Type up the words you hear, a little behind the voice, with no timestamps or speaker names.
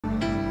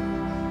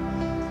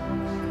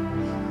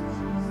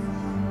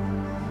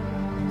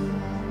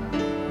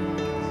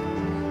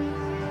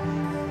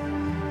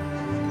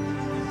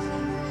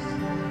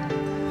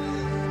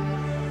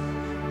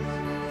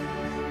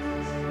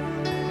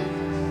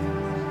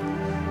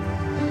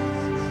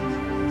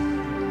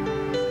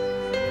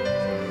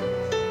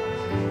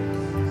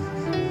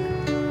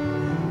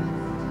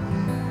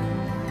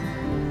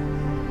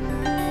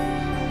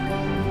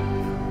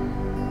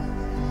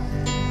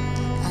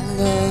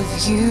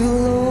you,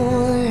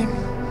 Lord,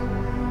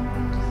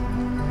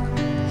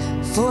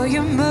 for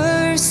your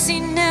mercy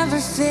never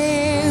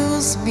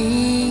fails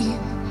me.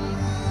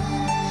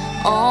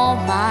 All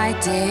my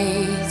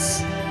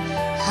days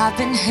I've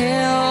been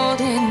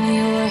held in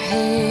your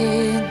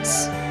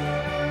hands.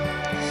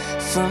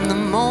 From the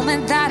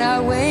moment that I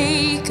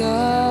wake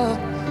up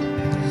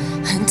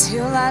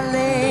until I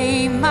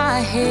lay my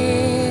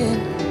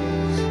head,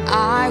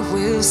 I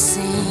will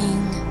sing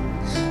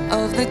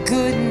of the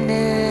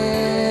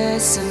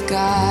goodness of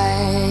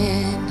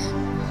God.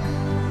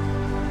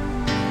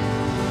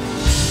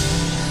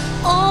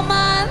 All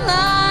my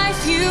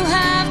life you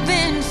have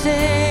been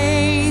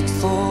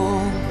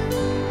faithful.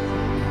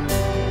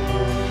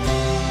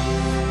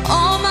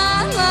 All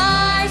my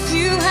life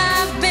you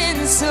have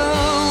been so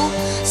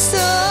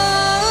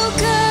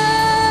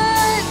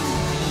good.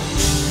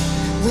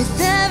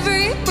 With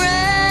every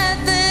breath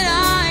that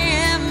I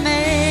am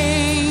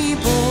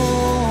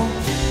able,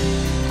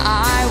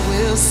 I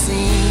will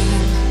sing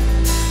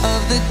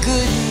of the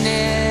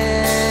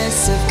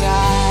goodness of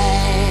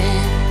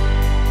God.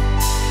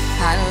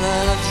 I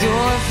love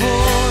your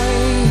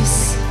voice.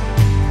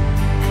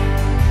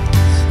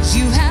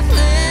 You have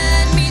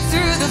led me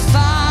through the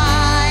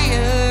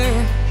fire,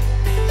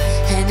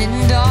 and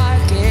in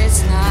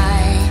darkest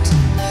night,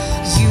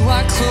 you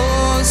are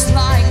close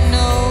like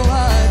no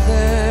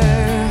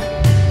other.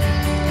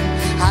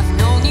 I've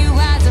known you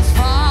as a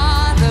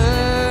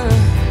father,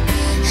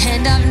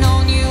 and I've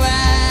known you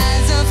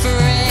as a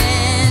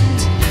friend,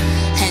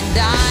 and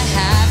I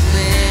have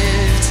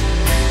lived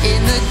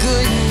in the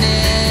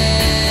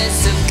goodness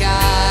of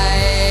God.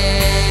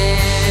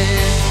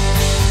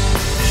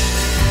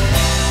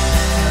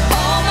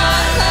 All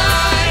my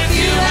life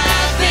you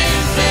have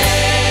been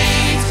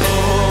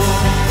faithful.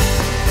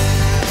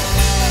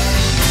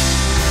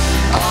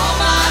 All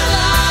my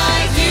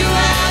life you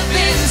have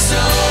been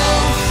so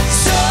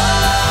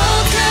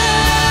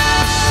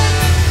good.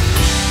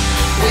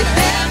 With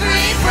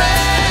every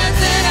breath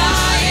that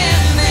I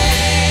am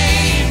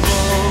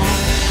able,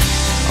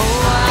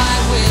 oh, I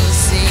will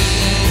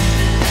sing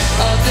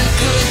of the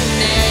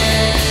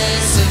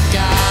goodness of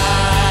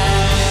God.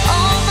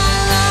 All my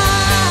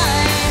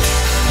life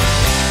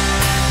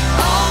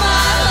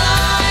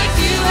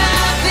you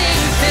have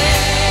been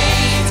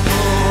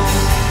faithful.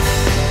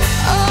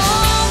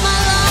 All my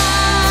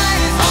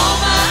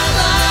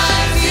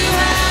life you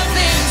have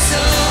been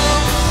so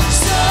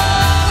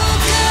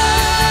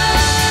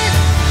good.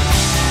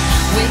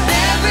 With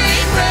every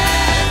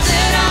breath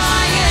that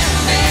I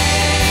am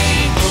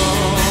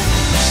able,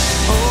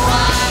 oh,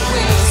 I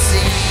will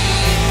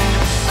sing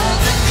of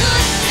the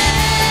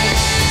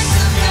goodness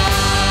of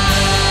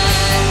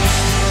God.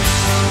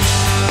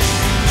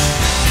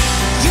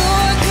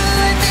 Your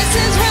goodness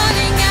is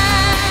running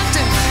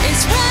after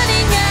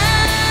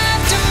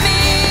me.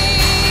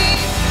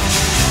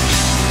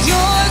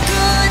 Your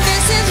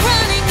goodness is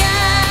running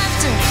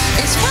after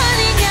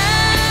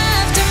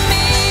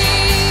me.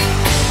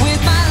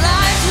 With my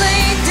life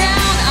laid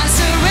down, I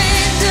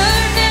surrender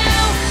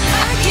now.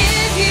 I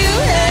give you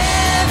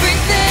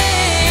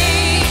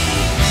everything.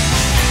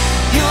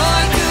 Your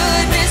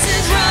goodness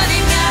is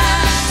running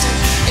after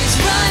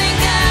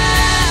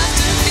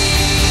me.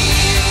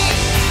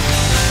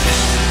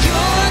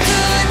 Your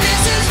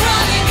goodness is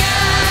running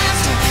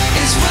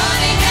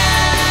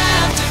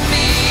after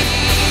me.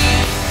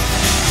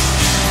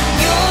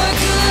 Your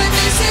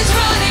goodness is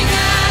running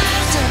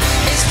after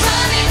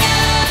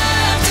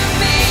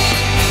me.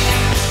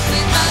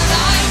 With my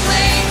life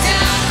laid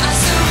down, I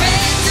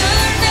surrender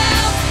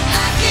now.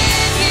 I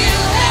give you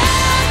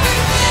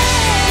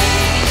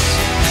everything.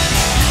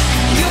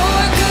 Your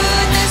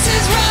goodness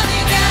is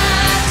running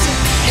after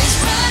me.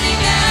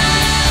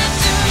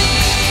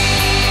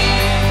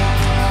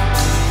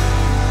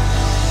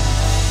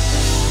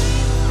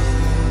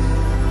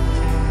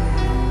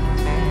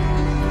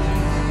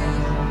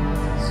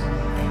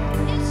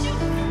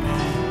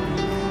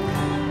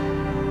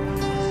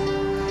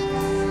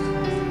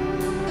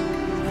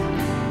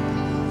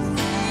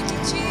 Thank you,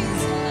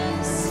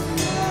 Jesus.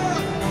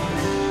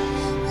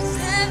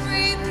 With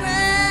every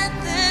breath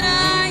that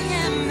I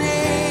am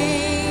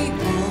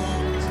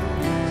able,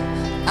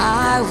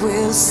 I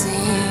will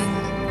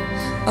sing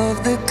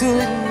of the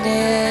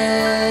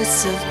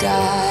goodness of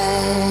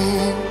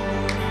God.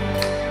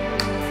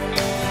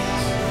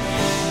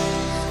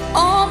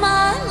 All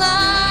my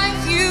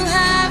life you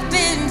have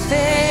been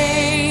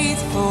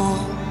faithful.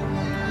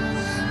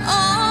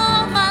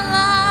 All my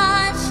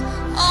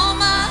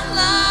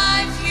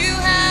life you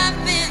have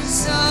been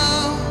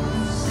so.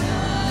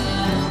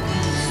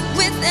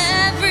 With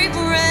every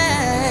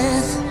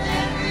breath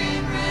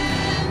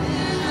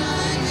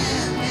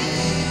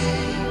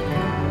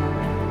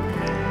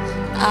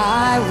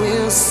I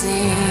will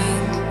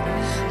sing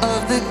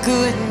of the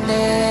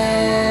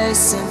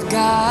goodness of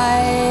God.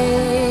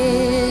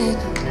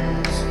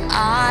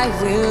 I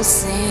will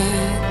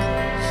sing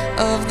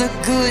of the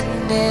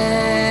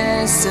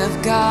goodness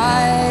of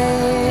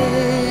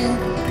God.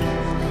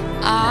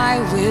 I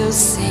will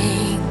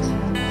sing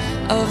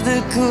of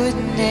the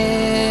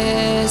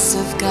goodness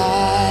of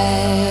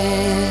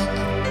God.